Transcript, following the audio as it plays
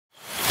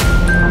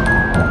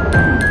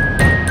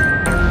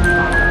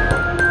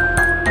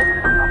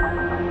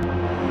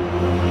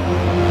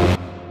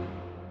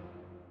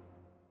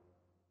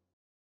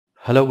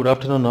Hello, good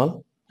afternoon all.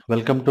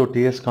 Welcome to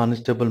TS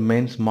Constable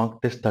Mains Mock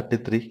Test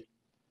 33.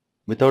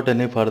 Without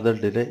any further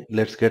delay,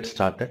 let's get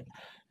started.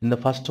 In the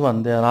first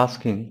one, they are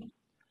asking,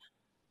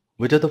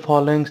 which of the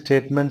following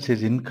statements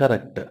is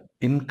incorrect?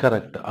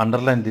 Incorrect.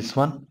 Underline this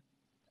one.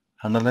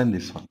 Underline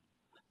this one.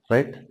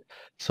 Right?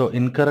 So,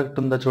 incorrect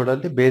unda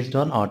chodali based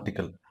on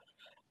article.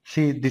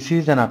 See, this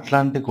is an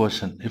Atlantic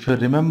Ocean. If you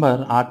remember,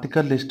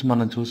 article list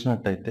మనం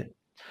చూసినట్టయితే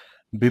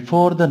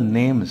before the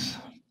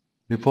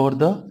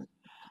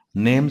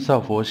names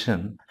of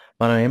ocean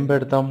మనం ఏం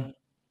పెడతాం,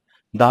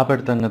 దా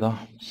పెడతాం కదా.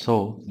 So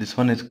this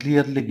one is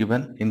clearly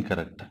given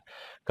incorrect.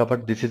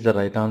 కాబట్టి this is the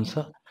right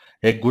answer.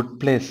 A good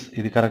place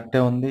ఇది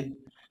కరెక్టే ఉంది.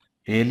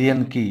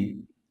 ఏలియన్కి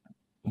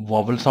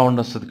వబుల్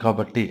సౌండ్ వస్తుంది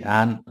కాబట్టి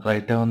యాన్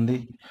రైటే ఉంది.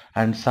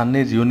 And sun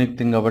is unique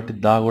thing కాబట్టి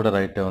దా కూడా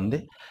రైటే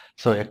ఉంది.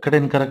 సో ఎక్కడ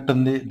ఇన్కరెక్ట్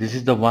ఉంది? This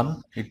is the one.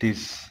 It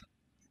is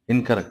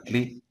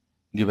incorrectly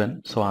given.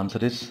 So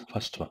answer is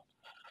first one.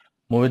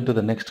 Moving to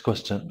the next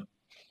question.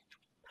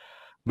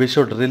 We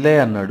should relay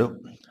అన్నాడు.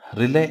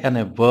 రిలే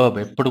అనే వర్బ్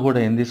ఎప్పుడు కూడా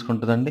ఏం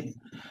తీసుకుంటుందండి?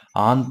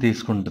 ఆన్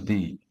తీసుకుంటుంది.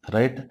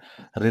 రైట్?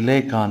 రిలే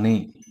కానీ,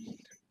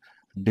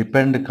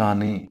 డిపెండ్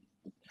కానీ,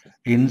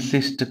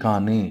 ఇన్సిస్ట్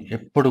కానీ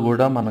ఎప్పుడు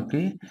కూడా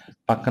మనకి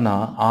పక్కన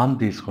ఆన్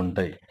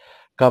తీసుకుంటాయి.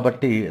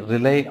 కాబట్టి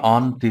రిలే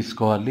ఆన్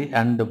తీసుకోవాలి.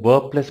 And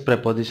verb plus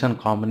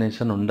preposition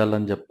combination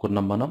ఉండాలని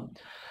చెప్పుకున్నాం మనం.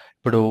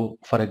 ఇప్పుడు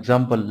ఫర్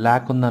ఎగ్జాంపుల్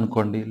ల్యాక్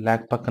ఉందనుకోండి,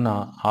 ల్యాక్ పక్కన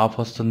ఆఫ్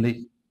వస్తుంది.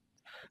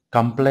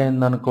 కంప్లై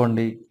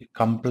ఉందనుకోండి,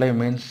 కంప్లై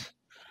మీన్స్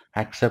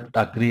యాక్సెప్ట్,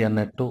 అగ్రీ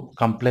అన్నట్టు.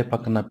 కంప్లై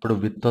పక్కన ఇప్పుడు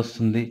విత్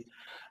వస్తుంది.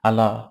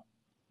 అలా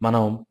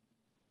మనం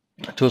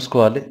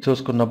చూసుకోవాలి.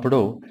 చూసుకున్నప్పుడు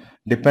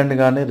డిపెండ్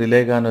కానీ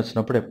రిలే కానీ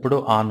వచ్చినప్పుడు ఎప్పుడు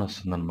ఆన్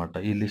వస్తుంది అనమాట.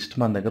 ఈ లిస్ట్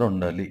మన దగ్గర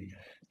ఉండాలి.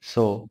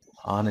 So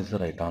on is the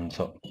right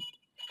answer.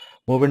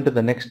 Moving to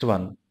the next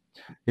one.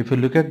 If you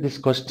look at this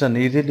question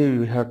easily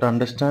you have to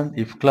understand.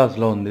 If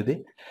క్లాజ్లో ఉంది ఇది.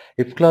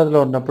 ఇఫ్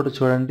క్లాజ్లో ఉన్నప్పుడు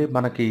చూడండి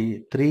మనకి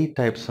 3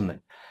 టైప్స్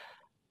ఉన్నాయి.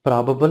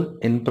 Probable,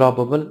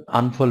 ఇన్ప్రాబబుల్,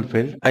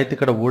 unfulfilled. అయితే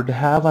ఇక్కడ వుడ్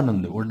హ్యావ్ అని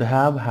ఉంది. వుడ్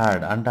హ్యావ్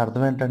హ్యాడ్ అంటే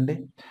అర్థం ఏంటండి?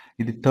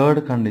 ఇది థర్డ్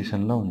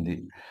కండిషన్లో ఉంది.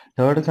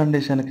 థర్డ్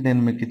కండిషన్కి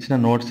నేను మీకు ఇచ్చిన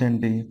నోట్స్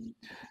ఏంటి?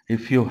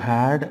 If you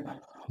had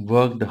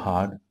worked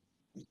hard,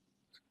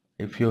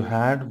 if you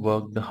had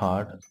worked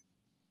hard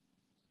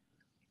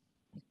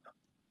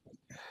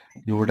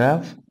you would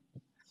have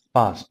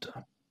past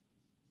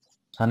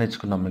అని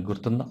ఇచ్చుకున్నాం. మీకు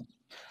గుర్తుందా?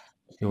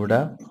 యూ వుడ్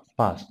హ్యావ్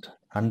పాస్ట్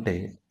అంటే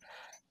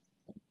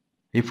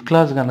ఇఫ్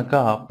క్లాజ్ కనుక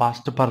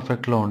పాస్ట్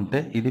పర్ఫెక్ట్లో ఉంటే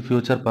ఇది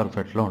ఫ్యూచర్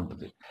పర్ఫెక్ట్లో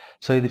ఉంటుంది.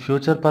 సో ఇది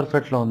ఫ్యూచర్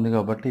పర్ఫెక్ట్లో ఉంది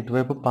కాబట్టి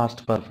ఇటువైపు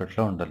పాస్ట్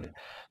పర్ఫెక్ట్లో ఉండాలి.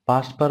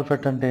 పాస్ట్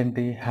పర్ఫెక్ట్ అంటే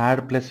ఏంటి?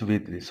 Had plus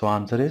V3. So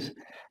answer is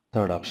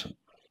third option.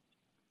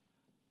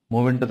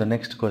 Moving to the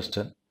next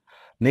question.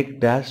 Nick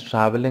dash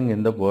travelling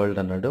in the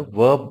world అన్నాడు.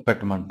 Verb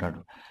పెట్టమంటాడు.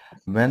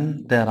 When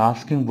they are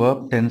asking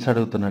verb tense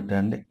అడుగుతున్నట్టే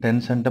అండి.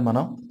 Tense అంటే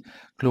మనం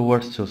క్లూ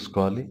వర్డ్స్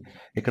చూసుకోవాలి.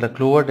 ఇక్కడ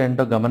clue word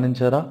ఏంటో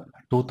గమనించారా?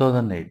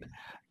 2008.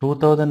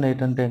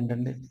 2008 అంటే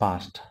ఏంటండి?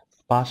 పాస్ట్.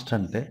 పాస్ట్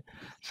అంటే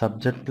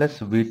subject plus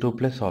V2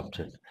 plus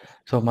object.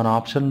 So మన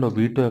ఆప్షన్లో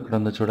V2 ఎక్కడ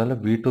ఉందో చూడాలి.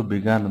 V2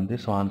 బిగాన్ ఉంది.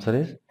 So answer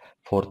is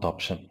fourth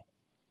option.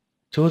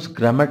 Choose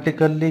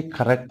grammatically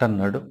correct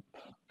అన్నాడు.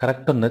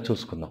 కరెక్ట్ ఉందో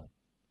చూసుకుందాం.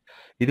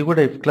 ఇది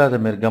కూడా ఇఫ్ క్లాజ్.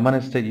 మీరు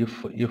గమనిస్తే if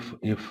if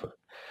if.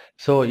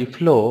 So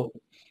ఇఫ్లో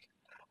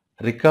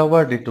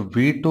recovered ఇటు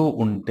V2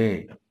 ఉంటే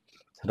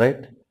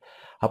రైట్,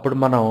 అప్పుడు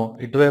మనం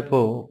ఇటువైపు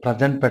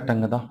ప్రజెంట్ పెట్టాం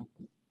కదా.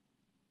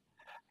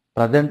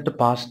 ప్రజెంట్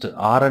పాస్ట్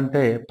ఆర్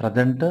అంటే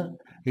ప్రజెంట్,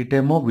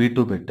 ఇటేమో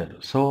V2 పెట్టారు.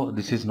 So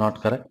this is not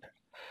correct.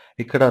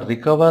 ఇక్కడ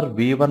రికవర్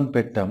V1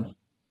 పెట్టాం.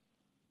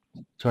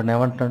 చూడండి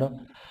ఏమంటున్నాడు?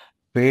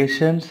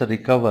 Patients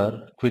recover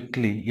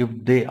quickly if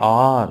they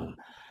are.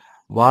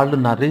 వాళ్ళు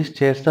నరిష్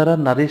చేస్తారా?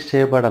 నరిష్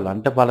చేయబడాలి.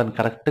 అంటే వాళ్ళని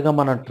కరెక్ట్గా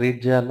మనం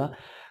ట్రీట్ చేయాలా.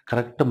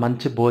 కరెక్ట్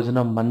మంచి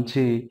భోజనం,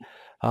 మంచి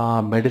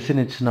మెడిసిన్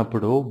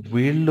ఇచ్చినప్పుడు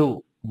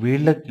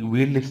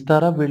వీళ్ళు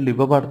ఇస్తారా? వీళ్ళు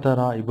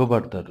ఇవ్వబడతారా?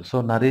 ఇవ్వబడతారు. సో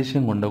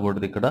నరిషింగ్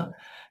ఉండకూడదు. ఇక్కడ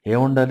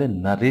ఏముండాలి?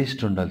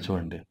 నరిష్డ్ ఉండాలి.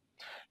 చూడండి,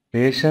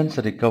 patients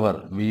recover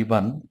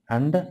V1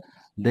 and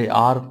they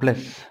are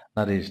plus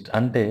nourished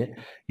అంటే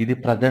ఇది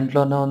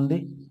ప్రజెంట్లోనే ఉంది,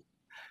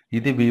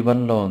 ఇది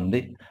V1లో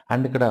ఉంది.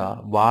 అండ్ ఇక్కడ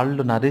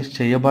వాళ్ళు నరిష్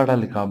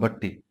చేయబడాలి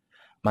కాబట్టి,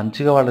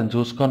 మంచిగా వాళ్ళని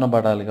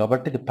చూసుకొనబడాలి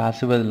కాబట్టి ఇది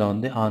ప్యాసివ్లో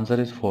ఉంది.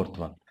 Answer is fourth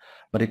one.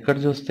 మరి ఇక్కడ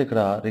చూస్తే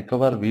ఇక్కడ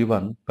రికవర్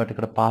V1 బట్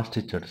ఇక్కడ పాస్ట్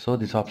ఇచ్చాడు. So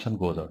this option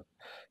goes out.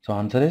 So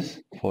answer is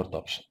fourth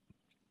option.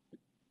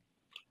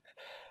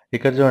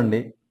 ఇక్కడ చూడండి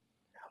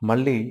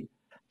మళ్ళీ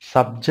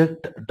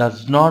సబ్జెక్ట్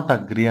డస్ నాట్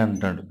అగ్రీ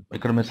అంటాడు.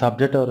 ఇక్కడ మీ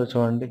సబ్జెక్ట్ ఎవరో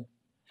చూడండి.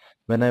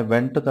 When I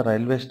went to the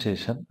railway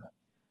station,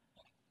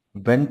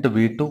 vent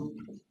V2,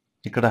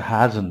 ఇక్కడ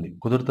హ్యాజ్ ఉంది.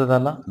 కుదురుతుంది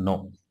అలా? నో.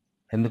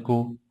 ఎందుకు?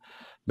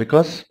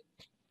 బికాస్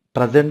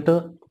ప్రజెంట్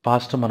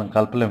పాస్ట్ మనం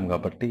కలపలేము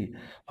కాబట్టి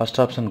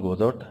first option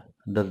goes out.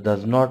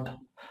 Does not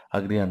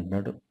agree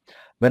అంటున్నాడు.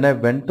 When I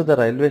went to the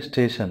railway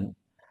station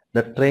the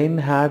train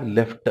had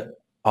left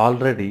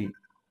already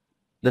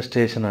the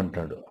station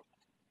అంటాడు.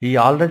 ఈ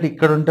ఆల్రెడీ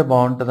ఇక్కడ ఉంటే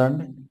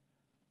బాగుంటుందండి.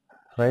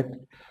 రైట్?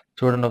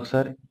 చూడండి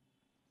ఒకసారి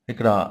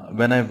ఇక్కడ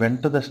when I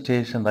went to the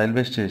station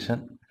railway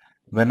station,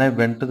 when I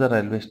went to the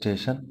railway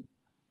station,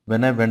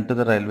 when I went to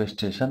the railway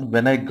station,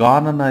 when I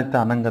gone అని అయితే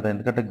అనం కదా,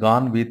 ఎందుకంటే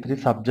gone V3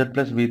 subject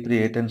plus V3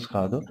 ఏ tense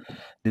కాదు,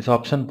 this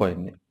option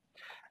పోయింది.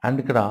 And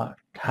ఇక్కడ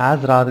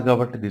has రాదు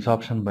కాబట్టి దిస్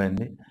ఆప్షన్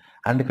పోయింది.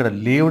 అండ్ ఇక్కడ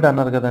లీవ్డ్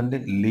అన్నారు కదండి,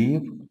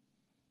 leave,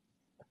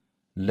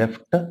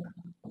 left,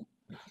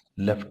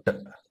 left,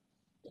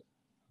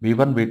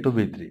 V1 V2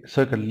 V3. So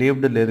ఇక్కడ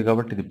లీవ్డ్ లేదు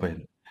కాబట్టి ఇది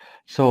పోయింది.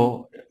 సో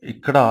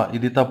ఇక్కడ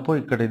ఇది తప్పు,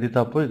 ఇక్కడ ఇది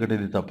తప్పు, ఇక్కడ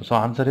ఇది తప్పు. So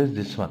answer is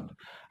this one.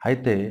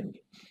 అయితే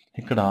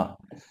ఇక్కడ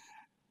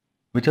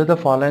which of the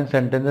following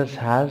sentences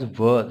has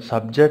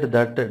subject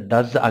that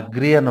does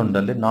agree అని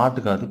ఉండాలి, నాట్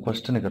కాదు.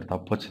 క్వశ్చన్ ఇక్కడ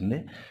తప్పు వచ్చింది.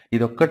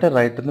 ఇది ఒక్కటే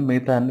రైట్ ఉంది,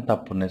 మిగతా అన్ని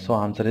తప్పు ఉన్నాయి. So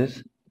answer is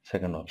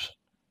second option.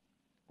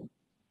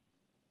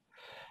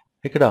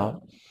 ఇక్కడ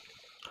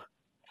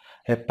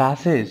ఏ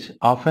ప్యాసేజ్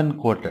ఆఫెన్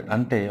కోటెడ్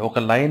అంటే ఒక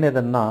లైన్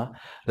ఏదన్నా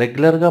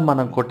రెగ్యులర్గా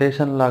మనం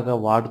కొటేషన్ లాగా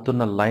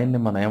వాడుతున్న లైన్ని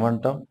మనం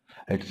ఏమంటాం?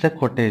 It's a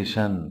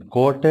quotation.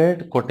 Coated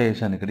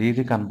quotation ఇక్కడ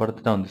ఈజీ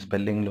కనపడుతూనే ఉంది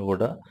స్పెల్లింగ్లో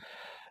కూడా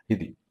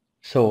ఇది.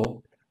 So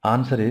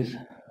answer is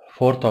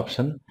fourth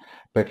option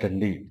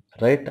పెట్టండి,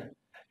 రైట్.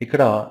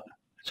 ఇక్కడ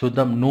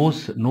చూద్దాం,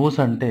 నూస్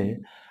అంటే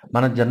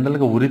మనం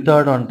జనరల్గా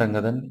ఉరితాడు అంటాం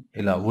కదండి,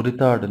 ఇలా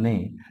ఉరితాడుని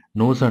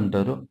నూస్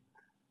అంటారు.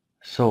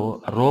 So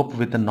rope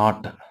with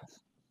not,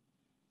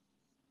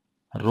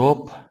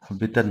 rope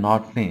with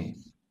నాట్ని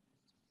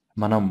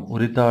మనం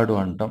ఉరితాడు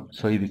అంటాం.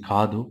 సో ఇది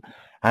కాదు.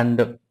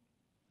 అండ్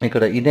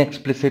ఇక్కడ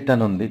ఇన్ఎక్స్ప్లిసిట్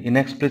అని ఉంది.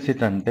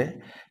 ఇన్ఎక్స్ప్లిసిట్ అంటే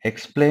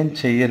ఎక్స్ప్లెయిన్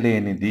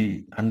చేయలేనిది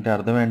అంటే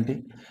అర్థం ఏంటి?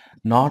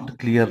 Not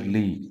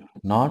clearly,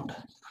 not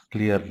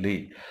clearly.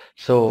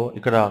 So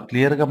ఇక్కడ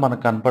క్లియర్గా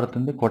మనకు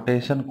కనపడుతుంది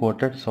quotation,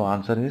 coated. So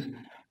answer is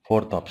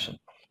fourth option.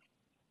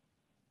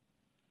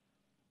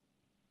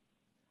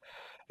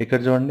 ఇక్కడ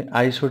చూడండి,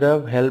 I should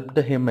have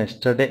helped him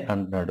yesterday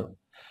అంటున్నాడు.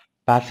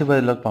 ప్యాసివ్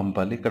వాయిస్లోకి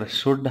పంపాలి. ఇక్కడ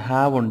షుడ్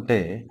హ్యావ్ ఉంటే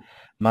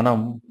మనం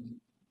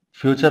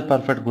ఫ్యూచర్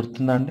పర్ఫెక్ట్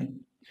గుర్తుందండి.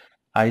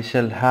 I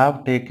shall have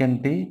taken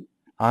tea,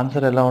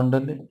 answer ఎలా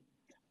ఉండాలి?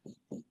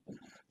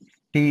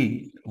 Tea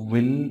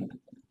will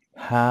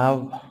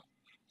have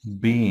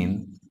been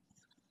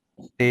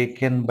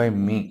taken by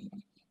me,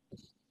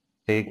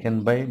 taken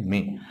by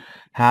me.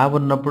 Have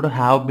ఉన్నప్పుడు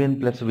హ్యావ్ బీన్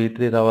ప్లస్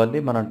V3 రావాలి.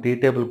 మనం టీ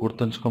టేబుల్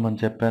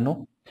గుర్తుంచుకోమని చెప్పాను.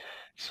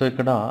 సో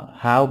ఇక్కడ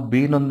హ్యావ్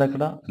బీన్ ఉంది,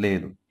 అక్కడ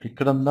లేదు.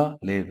 ఇక్కడ ఉందా?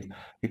 లేదు.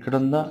 ఇక్కడ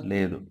ఉందా?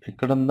 లేదు.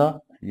 ఇక్కడ ఉందా?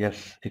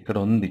 ఎస్, ఇక్కడ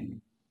ఉంది.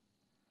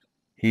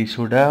 He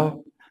should have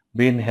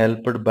been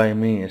helped by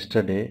me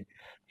yesterday.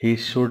 He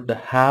should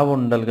have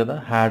ఉండాలి కదా,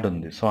 హ్యాడ్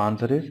ఉంది. So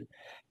answer is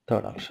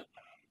third option.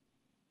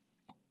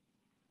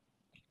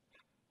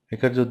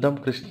 ఇక్కడ చూద్దాం,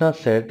 Krishna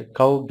said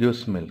cow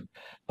gives milk.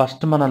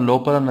 First మనం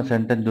లోపల ఉన్న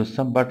సెంటెన్స్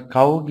చూస్తాం. బట్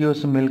కౌ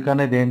గివ్స్ మిల్క్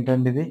అనేది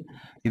ఏంటండి?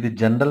 ఇది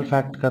జనరల్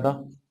ఫ్యాక్ట్ కదా,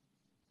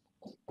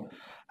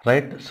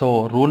 రైట్. సో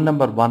రూల్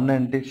నెంబర్ 1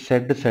 ఏంటి?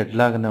 సెడ్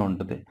లాగానే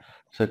ఉంటుంది.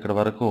 సో ఇక్కడ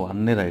వరకు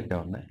అన్ని రైటే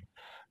ఉన్నాయి.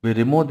 వి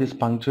remove this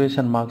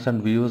punctuation marks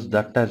and we use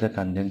that as a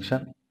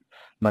conjunction.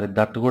 మరి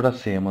దట్ కూడా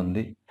సేమ్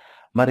ఉంది.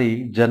 మరి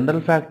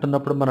జనరల్ ఫ్యాక్ట్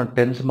ఉన్నప్పుడు మనం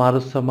tense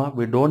మారుస్తామా?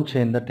 We don't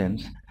change the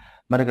tense.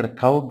 మరి ఇక్కడ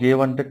కౌ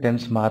గేవ్ అంటే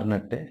tense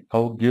మారినట్టే.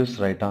 Cow gives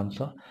right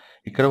answer.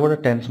 ఇక్కడ కూడా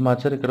టెన్స్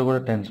మార్చారు, ఇక్కడ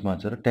కూడా టెన్స్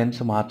మార్చారు. టెన్స్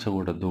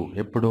మార్చకూడదు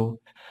ఎప్పుడు?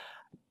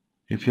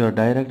 If your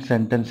direct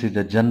sentence is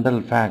a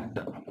general fact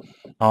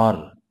are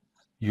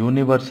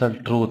universal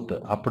truth,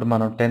 అప్పుడు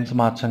మనం టెన్స్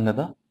మార్చాం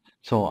కదా.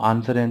 సో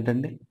ఆన్సర్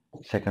ఏంటండి?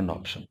 Second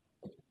option.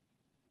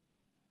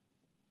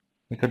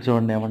 ఇక్కడ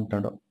చూడండి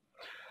ఏమంటాడో,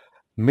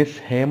 మిస్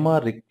హేమ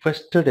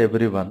రిక్వెస్టెడ్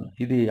ఎవ్రీవన్.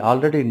 ఇది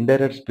ఆల్రెడీ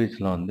ఇండైరెక్ట్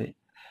స్పీచ్లో ఉంది.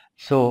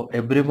 So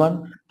everyone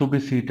to be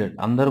seated,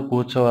 అందరూ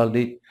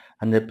కూర్చోవాలి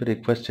అని చెప్పి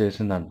రిక్వెస్ట్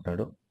చేసింది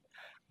అంటున్నాడు.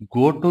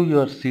 Go to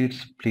your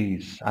seats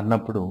please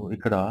అన్నప్పుడు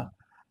ఇక్కడ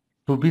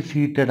టు బి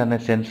సీటెడ్ అనే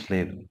సెన్స్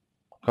లేదు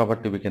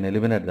కాబట్టి we can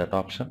eliminate that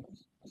option.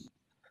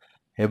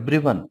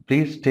 Everyone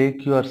please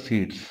take your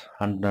seats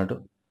అంటున్నాడు.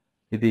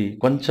 ఇది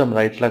కొంచెం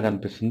రైట్ లాగా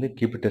అనిపిస్తుంది.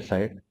 Keep it a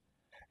side.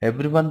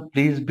 Everyone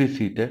please be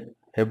seated.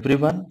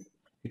 Everyone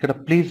ఇక్కడ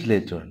ప్లీజ్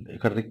లేదు చూడండి,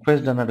 ఇక్కడ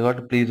రిక్వెస్ట్ అన్నాడు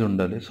కాబట్టి ప్లీజ్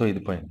ఉండాలి. సో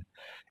ఇది పోయింది.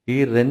 ఈ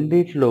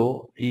రెండిట్లో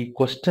ఈ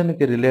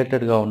క్వశ్చన్కి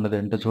రిలేటెడ్గా ఉన్నది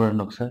ఏంటో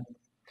చూడండి ఒకసారి.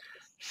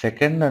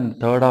 సెకండ్ అండ్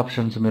థర్డ్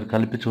ఆప్షన్స్ మీరు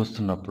కలిపి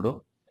చూస్తున్నప్పుడు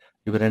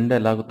ఇవి రెండు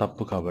ఎలాగో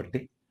తప్పు కాబట్టి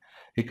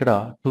ఇక్కడ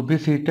to be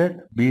seated,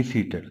 be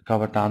seated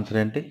కాబట్టి ఆన్సర్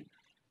ఏంటి?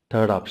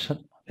 Third option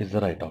is the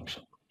right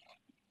option.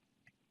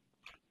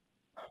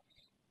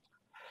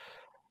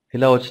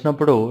 ఇలా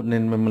వచ్చినప్పుడు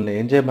నేను మిమ్మల్ని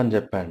ఏం చేయమని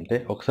చెప్పా అంటే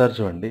ఒకసారి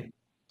చూడండి,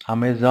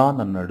 అమెజాన్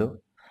అన్నాడు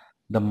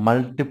the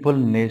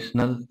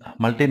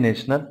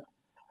multinational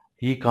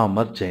e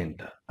commerce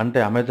giant. అంటే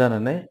అమెజాన్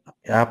అనే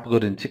యాప్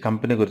గురించి,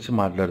 కంపెనీ గురించి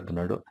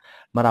మాట్లాడుతున్నాడు.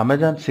 మరి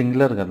అమెజాన్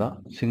సింగులర్ కదా,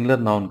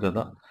 సింగులర్ నౌన్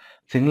కదా.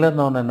 సింగులర్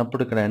నౌన్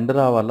అయినప్పుడు ఇక్కడ ఎండ్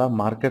రావాలా,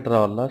 మార్కెట్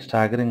రావాలా,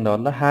 స్టాగరింగ్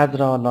రావాలా, హ్యాజ్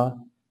రావాలా?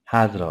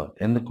 హ్యాజ్ రావాలి.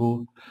 ఎందుకు?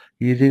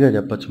 ఈజీగా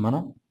చెప్పచ్చు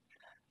మనం.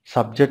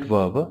 సబ్జెక్ట్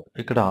వర్బ్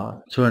ఇక్కడ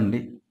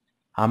చూడండి,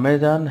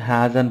 అమెజాన్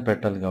హ్యాజ్ అని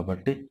పెట్టాలి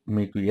కాబట్టి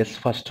మీకు ఎస్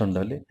ఫస్ట్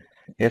ఉండాలి.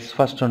 ఎస్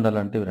ఫస్ట్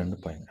ఉండాలంటే ఇవి రెండు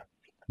పోయింది.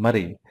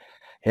 మరి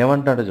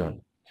ఏమంటాడు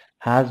చూడండి,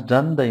 has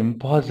done the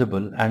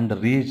impossible and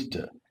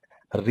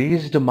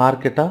reached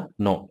మార్కెటా?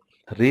 No.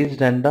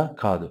 Reached ఎండా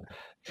కాదు.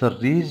 సో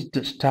రీచ్డ్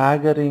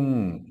స్టాగరింగ్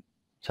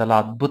చాలా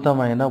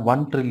అద్భుతమైన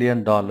 $1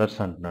 ట్రిలియన్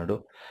అంటున్నాడు.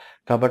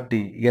 కాబట్టి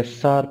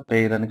ఎస్ఆర్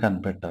పెయిర్ అని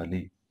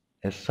కనిపెట్టాలి.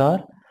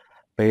 ఎస్ఆర్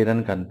పెయిర్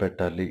అని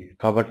కనిపెట్టాలి.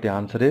 కాబట్టి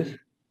ఆన్సర్ ఈజ్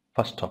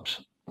ఫస్ట్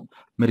ఆప్షన్.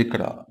 మీరు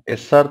ఇక్కడ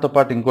ఎస్ఆర్తో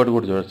పాటు ఇంకోటి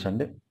కూడా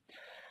చూడొచ్చండి.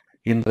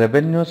 In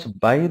revenues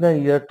by the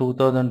year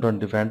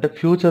 2025 అంటే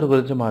ఫ్యూచర్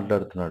గురించి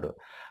మాట్లాడుతున్నాడు.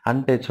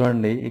 అంటే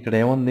చూడండి ఇక్కడ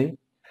ఏముంది,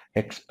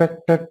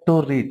 ఎక్స్పెక్టెడ్ టు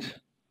రీచ్.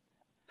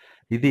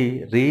 ఇది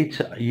రీచ్,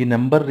 ఈ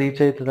నెంబర్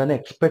రీచ్ అవుతుందని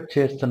ఎక్స్పెక్ట్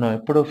చేస్తున్నాం,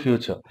 ఎప్పుడో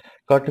ఫ్యూచర్.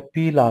 కాబట్టి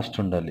పి లాస్ట్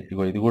ఉండాలి.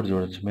 ఇగో ఇది కూడా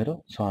చూడొచ్చు మీరు.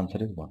 So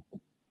answer is 1.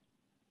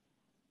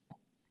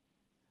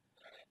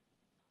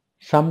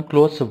 Some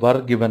close were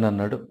given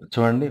అన్నాడు.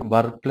 చూడండి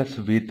వర్ ప్లస్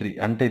V3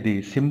 అంటే ఇది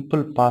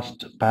సింపుల్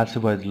పాస్ట్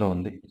ప్యాసివ్ వాయిస్లో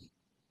ఉంది.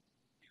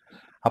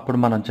 అప్పుడు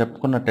మనం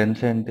చెప్పుకున్న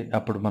టెన్స్ ఏంటి,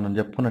 అప్పుడు మనం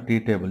చెప్పుకున్న టీ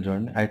టేబుల్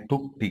చూడండి. I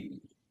took tea,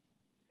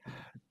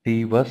 tea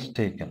was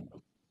taken,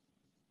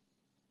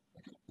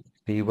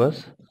 tea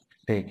was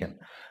taken.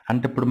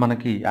 అంటే ఇప్పుడు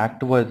మనకి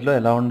యాక్టివ్ వాయిస్లో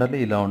ఎలా ఉండాలి,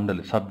 ఇలా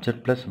ఉండాలి.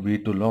 సబ్జెక్ట్ ప్లస్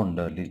V2లో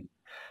ఉండాలి.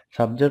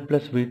 సబ్జెక్ట్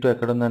ప్లస్ V2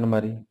 ఎక్కడ ఉందండి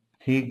మరి?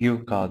 హీ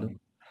గివ్ కాదు,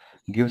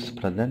 గివ్స్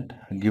ప్రజెంట్,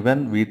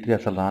 గివెన్ V3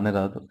 అసలు రానే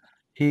రాదు.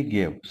 He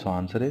gave. So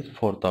answer is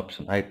fourth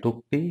option. I took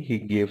tea, he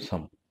gave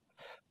some.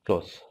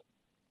 Close.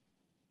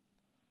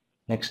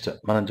 Next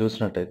మనం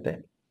చూసినట్టయితే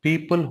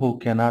పీపుల్ హూ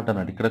కెనాట్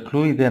అన్నాడు. ఇక్కడ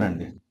క్లూ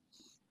ఇదేనండి,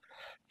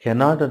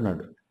 కెనాట్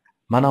అన్నాడు.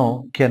 మనం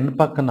కెన్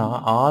పక్కన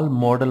ఆల్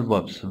మోడల్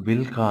వర్బ్స్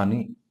విల్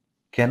కానీ,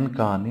 కెన్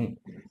కానీ,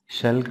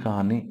 షెల్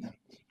కానీ,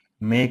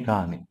 మే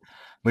కానీ,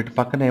 వీటి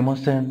పక్కన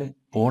ఏమొస్తాయండి?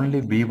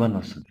 ఓన్లీ V1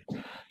 వస్తుంది.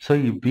 సో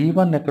ఈ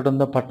V1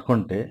 ఎక్కడుందో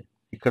పట్టుకుంటే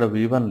ఇక్కడ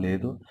V1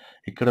 లేదు,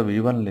 ఇక్కడ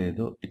V1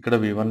 లేదు, ఇక్కడ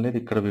V1 లేదు,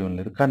 ఇక్కడ V1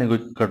 లేదు, కానీ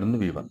ఇక్కడ ఉంది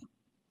V1.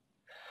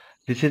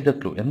 This is the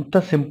clue. ఎంత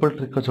సింపుల్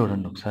ట్రిక్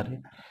చూడండి ఒకసారి.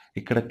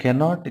 ఇక్కడ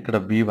కెనాట్, ఇక్కడ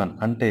V1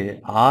 అంటే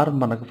ఆర్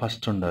మనకు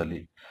ఫస్ట్ ఉండాలి.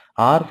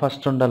 ఆర్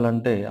ఫస్ట్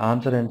ఉండాలంటే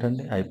ఆన్సర్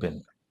ఏంటండి?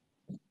 అయిపోయింది.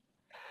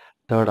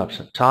 Third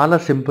option. చాలా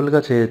సింపుల్గా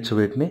చేయొచ్చు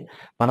వీటిని.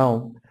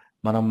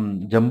 మనం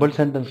జంబుల్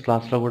సెంటెన్స్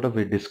క్లాస్లో కూడా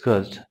వి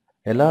డిస్కస్డ్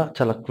ఎలా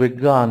చాలా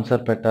క్విక్గా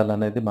ఆన్సర్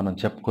పెట్టాలనేది మనం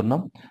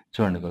చెప్పుకున్నాం.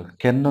 చూడండి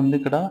కెన్ ఉంది,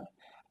 ఇక్కడ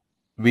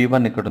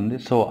V1 ఇక్కడ ఉంది.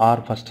 సో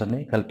ఆర్ ఫస్ట్ అని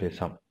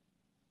కలిపేసాం.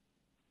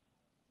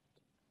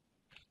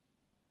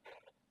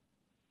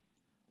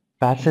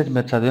 ప్యాసేజ్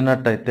మీరు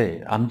చదివినట్టయితే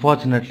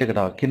అన్ఫార్చునేట్లీ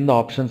ఇక్కడ కింద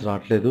ఆప్షన్స్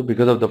రావట్లేదు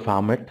because of the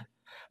format.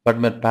 But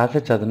మీరు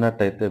passage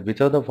చదివినట్టయితే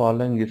which of the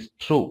following is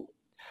true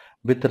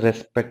with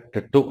respect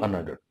to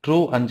అన్నాడు. ట్రూ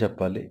అని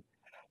చెప్పాలి.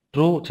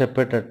 ట్రూ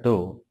చెప్పేటట్టు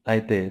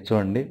అయితే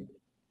చూడండి,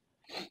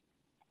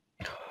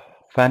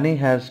 funny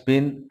has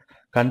been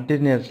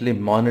continuously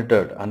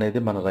monitored అనేది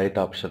మన రైట్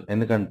ఆప్షన్.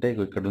 ఎందుకంటే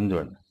ఇక్కడ ఉంది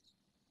చూడండి,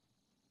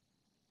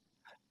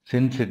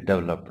 సిన్స్ ఇట్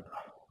డెవలప్డ్.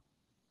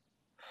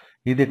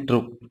 ఇది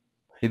ట్రూ,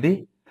 ఇది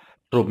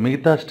ట్రూ.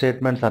 మిగతా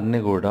స్టేట్మెంట్స్ అన్నీ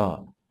కూడా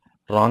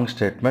రాంగ్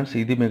స్టేట్మెంట్స్.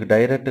 ఇది మీకు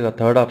డైరెక్ట్గా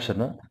థర్డ్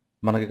ఆప్షన్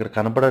మనకి ఇక్కడ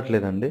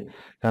కనపడట్లేదండి,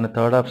 కానీ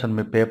థర్డ్ ఆప్షన్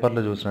మీ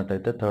పేపర్లో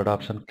చూసినట్టయితే థర్డ్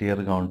ఆప్షన్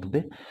క్లియర్గా ఉంటుంది.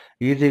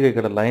 ఈజీగా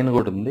ఇక్కడ లైన్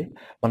కూడా ఉంది.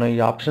 మనం ఈ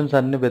ఆప్షన్స్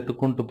అన్ని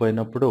వెతుక్కుంటూ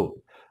పోయినప్పుడు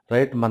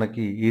రైట్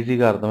మనకి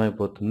ఈజీగా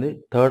అర్థమైపోతుంది.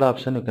 Third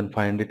option you can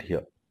find it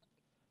here.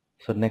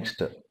 So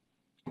next,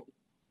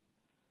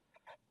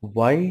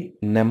 why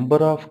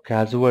number of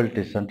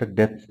casualties అంటే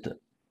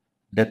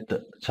డెత్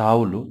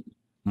చావులు,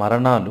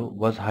 మరణాలు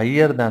was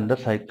higher than the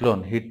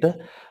cyclone hit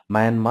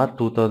Myanmar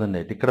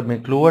 2008. ఇక్కడ మీ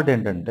క్లూ వర్డ్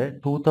ఏంటంటే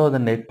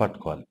 2008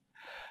 పట్టుకోవాలి.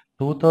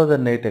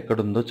 2008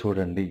 ఎక్కడుందో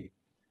చూడండి,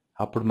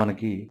 అప్పుడు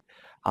మనకి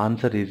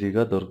ఆన్సర్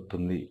ఈజీగా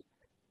దొరుకుతుంది.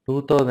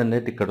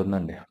 2008 ఇక్కడ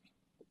ఉందండి.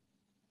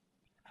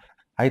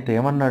 అయితే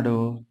ఏమన్నాడు,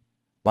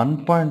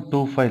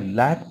 1.25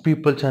 lakh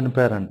people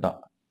చనిపోయారంట.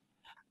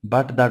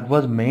 But that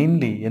was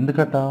mainly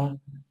ఎందుకట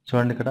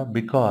చూడండి ఇక్కడ,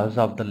 because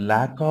of the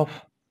lack of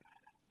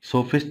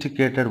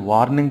sophisticated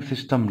warning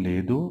system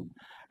లేదు,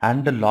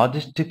 అండ్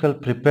లాజిస్టికల్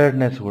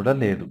ప్రిపేర్డ్నెస్ కూడా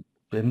లేదు.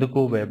 ఎందుకు?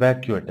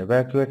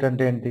 ఎవాక్యుయేట్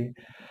అంటే ఏంటి?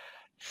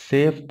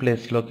 సేఫ్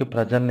ప్లేస్లోకి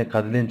ప్రజల్ని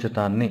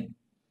కదిలించటాన్ని,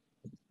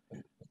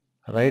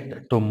 right,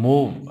 to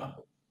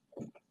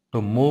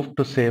move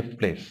to safe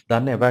place,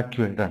 దాన్ని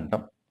ఎవాక్యుయేట్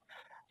అంటాం.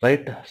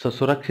 రైట్. సో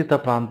సురక్షిత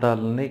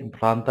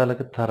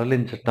ప్రాంతాలకి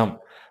తరలించటం,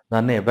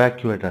 దాన్ని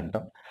ఎవాక్యుయేట్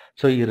అంటాం.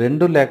 సో ఈ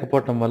రెండు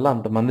లేకపోవటం వల్ల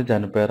అంతమంది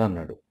చనిపోయారు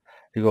అన్నాడు.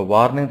 ఇగో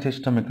వార్నింగ్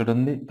సిస్టమ్ ఇక్కడ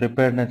ఉంది,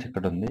 ప్రిపేర్డ్నెస్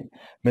ఇక్కడ ఉంది.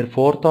 మీరు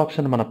ఫోర్త్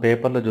ఆప్షన్ మన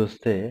పేపర్లో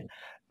చూస్తే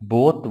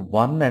బోత్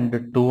 1 and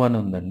 2 అని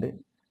ఉందండి.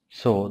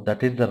 So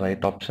that is the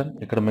right option.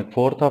 ఇక్కడ మీకు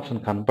ఫోర్త్ ఆప్షన్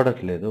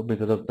కనపడట్లేదు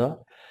because of the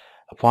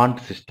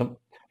font system.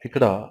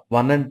 ఇక్కడ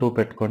 1 and 2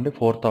 పెట్టుకోండి.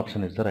 Fourth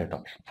option is the right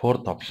option.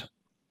 Fourth option.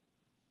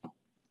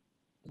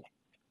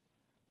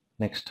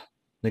 Next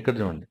ఇక్కడ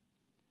చూడండి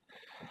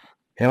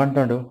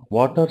ఏమంటాడు,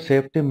 what are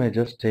safety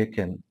measures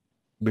taken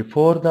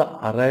before the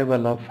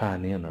arrival of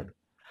fanny అన్నాడు.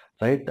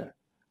 Right.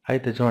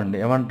 అయితే చూడండి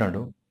ఏమంటాడు,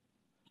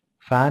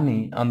 fanny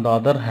on the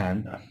other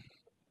hand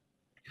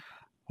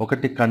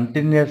ఒకటి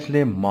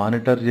కంటిన్యూస్లీ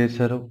మానిటర్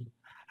చేశారు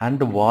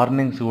అండ్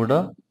వార్నింగ్స్ కూడా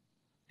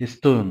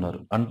ఇస్తూ ఉన్నారు.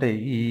 అంటే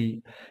ఈ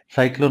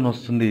సైక్లోన్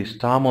వస్తుంది,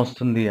 స్టామ్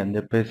వస్తుంది అని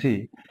చెప్పేసి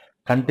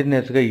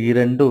కంటిన్యూస్గా ఈ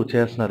రెండు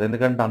చేస్తున్నారు.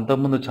 ఎందుకంటే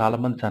అంతకుముందు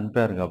చాలామంది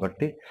చనిపోయారు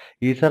కాబట్టి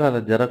ఈసారి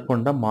అలా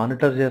జరగకుండా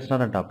మానిటర్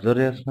చేస్తున్నారంటే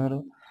అబ్జర్వ్ చేస్తున్నారు,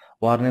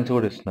 వార్నింగ్స్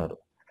కూడా ఇస్తున్నారు.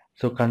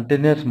 సో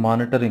కంటిన్యూస్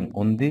మానిటరింగ్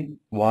ఉంది,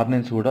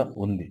 వార్నింగ్స్ కూడా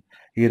ఉంది.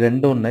 ఈ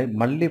రెండు ఉన్నాయి.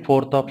 మళ్ళీ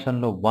ఫోర్త్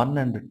ఆప్షన్లో 1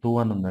 అండ్ 2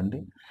 అని ఉందండి.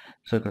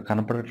 సో ఇక్కడ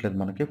కనపడట్లేదు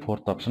మనకి,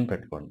 ఫోర్త్ ఆప్షన్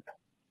పెట్టుకోండి.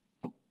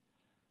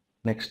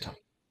 నెక్స్ట్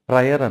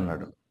ప్రయర్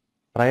అన్నాడు.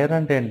 ప్రయర్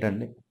అంటే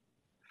ఏంటండి?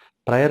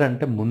 ప్రయర్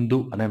అంటే ముందు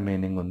అనే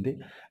మీనింగ్ ఉంది.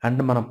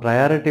 అండ్ మనం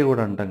ప్రయారిటీ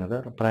కూడా అంటాం కదా.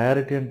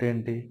 ప్రయారిటీ అంటే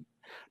ఏంటి?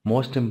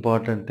 మోస్ట్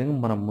ఇంపార్టెంట్ థింగ్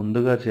మనం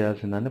ముందుగా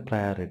చేయాల్సిందని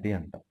ప్రయారిటీ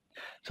అంటాం.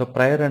 సో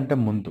ప్రయర్ అంటే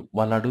ముందు.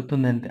 వాళ్ళు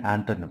అడుగుతుంది ఏంటి?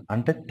 యాంటోనిమ్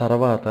అంటే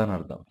తర్వాత అని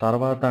అర్థం.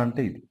 తర్వాత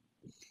అంటే ఇది.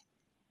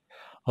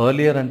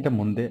 ఎర్లియర్ అంటే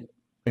ముందే,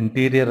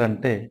 ఇంటీరియర్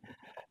అంటే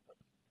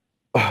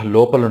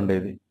లోపల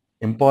ఉండేది,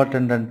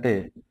 ఇంపార్టెంట్ అంటే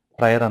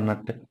ప్రయర్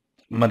అన్నట్టే.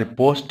 మరి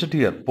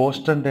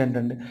పోస్ట్ అంటే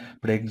ఏంటండి?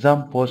 ఇప్పుడు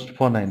ఎగ్జామ్ పోస్ట్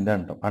పోన్ అయింది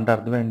అంటాం. అంటే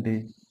అర్థం ఏంటి?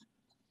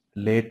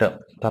 లేటర్,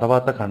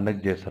 తర్వాత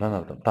కండక్ట్ చేస్తారని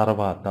అర్థం.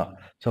 తర్వాత,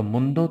 సో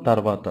ముందు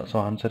తర్వాత. So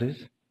answer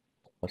is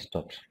first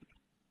option.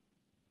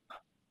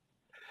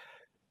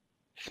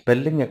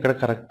 Spelling ఎక్కడ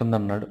కరెక్ట్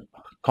ఉందన్నాడు?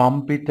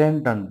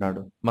 కాంపిటెంట్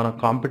అంటున్నాడు. మనం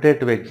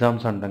కాంపిటేటివ్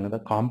ఎగ్జామ్స్ అంటాం కదా.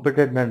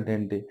 కాంపిటెంట్ అంటే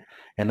ఏంటి?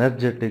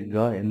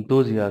 ఎనర్జెటిక్గా,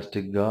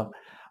 ఎంతూజియాస్టిక్గా,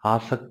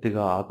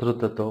 ఆసక్తిగా,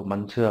 ఆతృతతో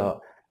మంచిగా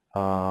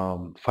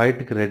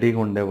ఫైట్కి రెడీగా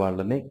ఉండే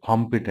వాళ్ళని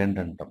కాంపిటెంట్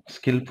అంటాం.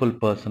 స్కిల్ఫుల్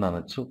పర్సన్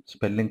అనొచ్చు.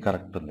 స్పెల్లింగ్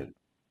కరెక్ట్ ఉంది.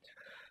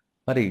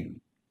 మరి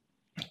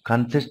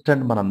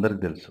కన్సిస్టెంట్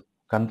మనందరికి తెలుసు.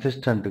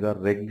 కన్సిస్టెంట్గా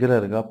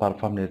రెగ్యులర్గా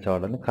పర్ఫామ్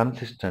చేసేవాళ్ళని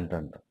కన్సిస్టెంట్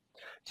అంటాం.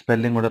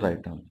 స్పెల్లింగ్ కూడా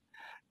రైట్ ఉంది.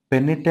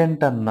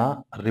 పెనిటెంట్ అన్నా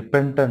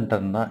రిపెంటెంట్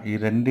అన్నా ఈ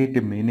రెండిటి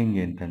మీనింగ్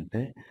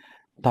ఏంటంటే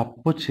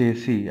తప్పు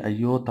చేసి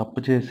అయ్యో తప్పు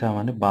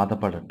చేశామని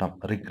బాధపడటం,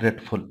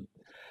 రిగ్రెట్ఫుల్.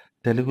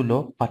 తెలుగులో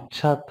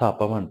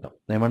పశ్చాత్తాపం అంటాం.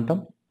 ఏమంటాం?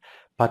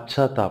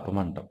 పశ్చాత్తాపం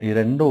అంటాం. ఈ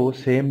రెండు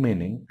సేమ్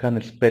మీనింగ్, కానీ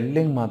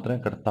స్పెల్లింగ్ మాత్రం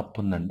ఇక్కడ తప్పు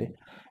ఉందండి.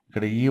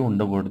 ఇక్కడ ఈ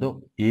ఉండకూడదు,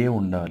 ఏ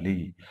ఉండాలి.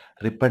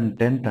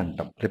 రిపెంటెంట్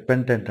అంటాం.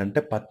 రిపెంటెంట్ అంటే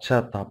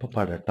పశ్చాత్తాప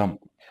పడటం.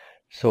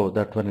 So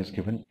that one is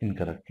given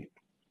incorrectly.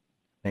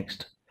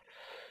 Next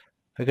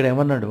ఇక్కడ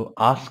ఏమన్నాడు?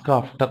 ఆస్క్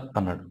ఆఫ్టర్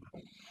అన్నాడు.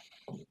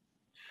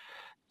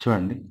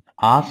 చూడండి,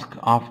 ఆస్క్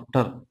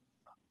ఆఫ్టర్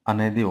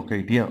అనేది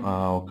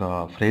ఒక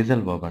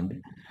ఫ్రేజల్ వర్బ్ అండి.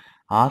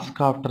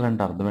 ఆస్క్ ఆఫ్టర్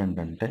అంటే అర్థం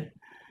ఏంటంటే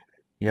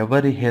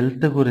ఎవరి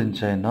హెల్త్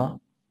గురించైనా,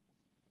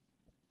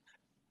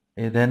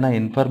 ఏదైనా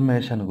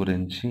ఇన్ఫర్మేషన్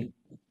గురించి,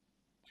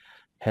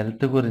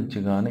 హెల్త్ గురించి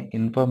కానీ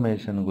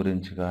ఇన్ఫర్మేషన్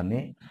గురించి కానీ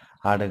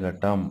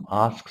అడగటం.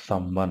 Ask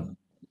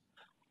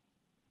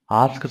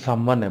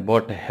someone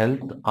about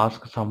health,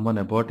 ask someone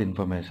about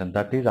information,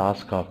 that is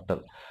ask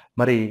after.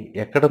 మరి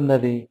ఎక్కడుంది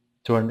అది?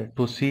 చూడండి,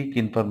 to seek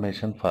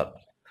information for,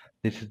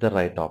 this is the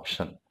right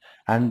option.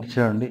 And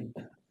చూడండి,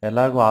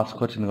 ఎలాగో ఆస్క్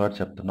వచ్చింది కాబట్టి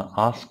చెప్తున్నా,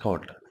 ఆస్క్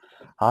అవుట్.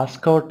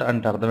 ఆస్క్ అవుట్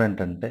అంటే అర్థం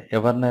ఏంటంటే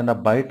ఎవరినైనా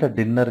బయట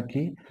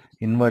డిన్నర్కి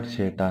ఇన్వైట్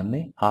చేయటాన్ని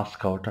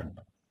ఆస్క్ అవుట్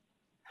అంటాం.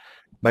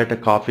 బయట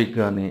కాఫీకి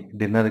కానీ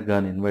డిన్నర్కి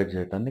కానీ invite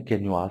చేయటాన్ని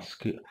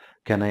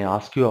can I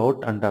ask you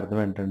out అంటే అర్థం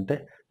ఏంటంటే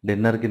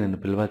డిన్నర్కి నేను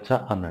పిలవచ్చా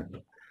అన్నట్టు.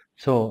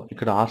 సో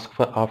ఇక్కడ ఆస్క్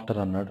ఫర్ ఆఫ్టర్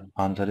అన్నాడు.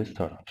 Answer is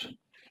third option.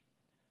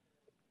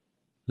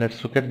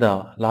 Let's look at the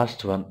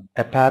last one,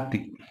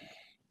 అపాథీ.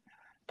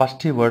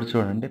 First ఈ వర్డ్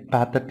చూడండి,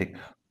 ప్యాథటిక్.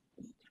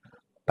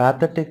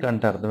 ప్యాథటిక్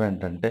అంటే అర్థం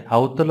ఏంటంటే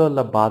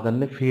అవతల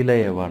బాధల్ని ఫీల్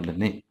అయ్యే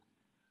వాళ్ళని,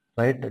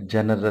 రైట్?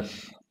 జనరస్,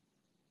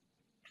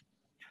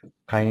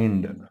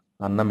 కైండ్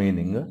అన్న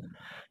మీనింగ్.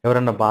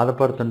 ఎవరన్నా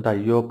బాధపడుతుంటే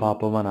అయ్యో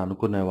పాపం అని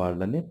అనుకునే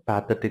వాళ్ళని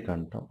ప్యాథటిక్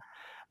అంటాం.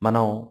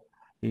 మనం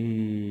ఈ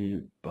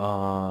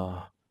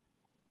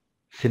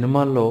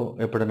సినిమాల్లో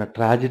ఎప్పుడైనా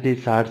ట్రాజెడీ,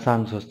 సాడ్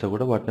సాంగ్స్ వస్తే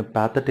కూడా వాటిని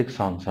ప్యాథటిక్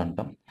సాంగ్స్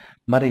అంటాం.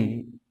 మరి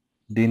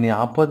దీని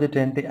ఆపోజిట్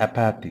ఏంటి?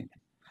 అపాథీ.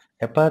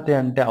 అపాథీ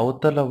అంటే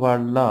అవతల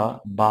వాళ్ళ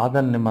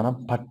బాధల్ని మనం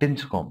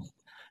పట్టించుకోం,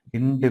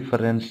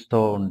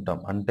 ఇండిఫరెన్స్తో ఉంటాం.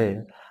 అంటే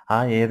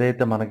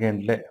ఏదైతే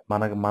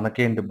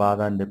మనకేంటి బాధ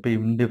అని చెప్పి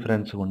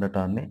ఇండిఫరెన్స్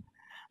ఉండటాన్ని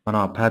మనం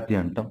అపాథీ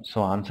అంటాం. So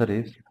answer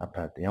is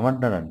అపాథీ.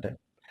 ఏమంటున్నాడంటే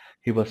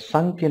he was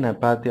సంక్ in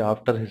అపాథీ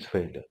after his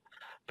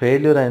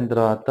failure అయిన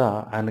తర్వాత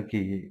ఆయనకి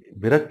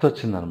విరక్తి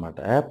వచ్చిందనమాట.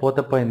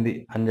 పోతే పోయింది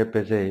అని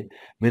చెప్పేసి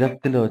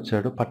విరక్తిలో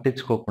వచ్చాడు,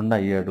 పట్టించుకోకుండా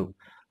అయ్యాడు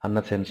అన్న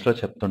సెన్స్లో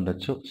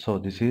చెప్తుండొచ్చు. So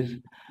this is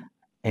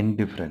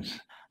indifference.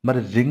 మరి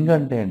జింగ్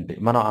అంటే ఏంటి?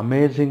 మనం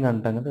అమేజింగ్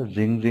అంటాం కదా,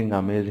 జింగ్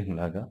అమేజింగ్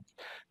లాగా.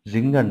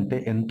 జింగ్ అంటే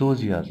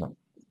ఎంతూజియాజం,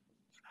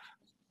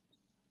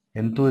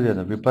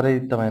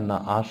 విపరీతమైన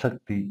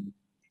ఆసక్తి,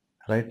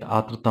 రైట్?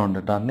 ఆతృత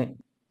ఉండటాన్ని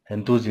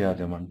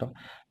ఎంతూజియాజం అంటాం.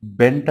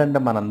 బెంట్ అంటే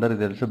మనందరికీ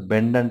తెలుసు,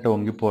 బెండ్ అంటే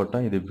వంగిపోవటం,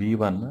 ఇది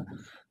V1.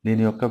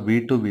 దీని యొక్క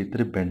V2,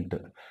 V3 బెంట్.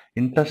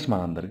 ఇంట్రెస్ట్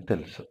మనందరికీ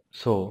తెలుసు.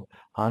 సో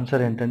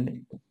ఆన్సర్ ఏంటండి?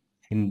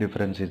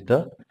 Indifference is the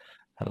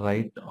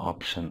right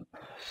option.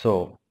 So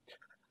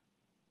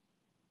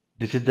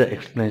this is the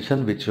explanation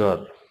which you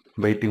are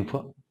waiting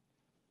for.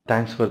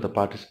 Thanks for the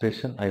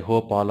participation. I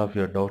hope all of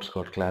your doubts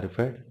got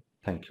clarified.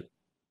 Thank you.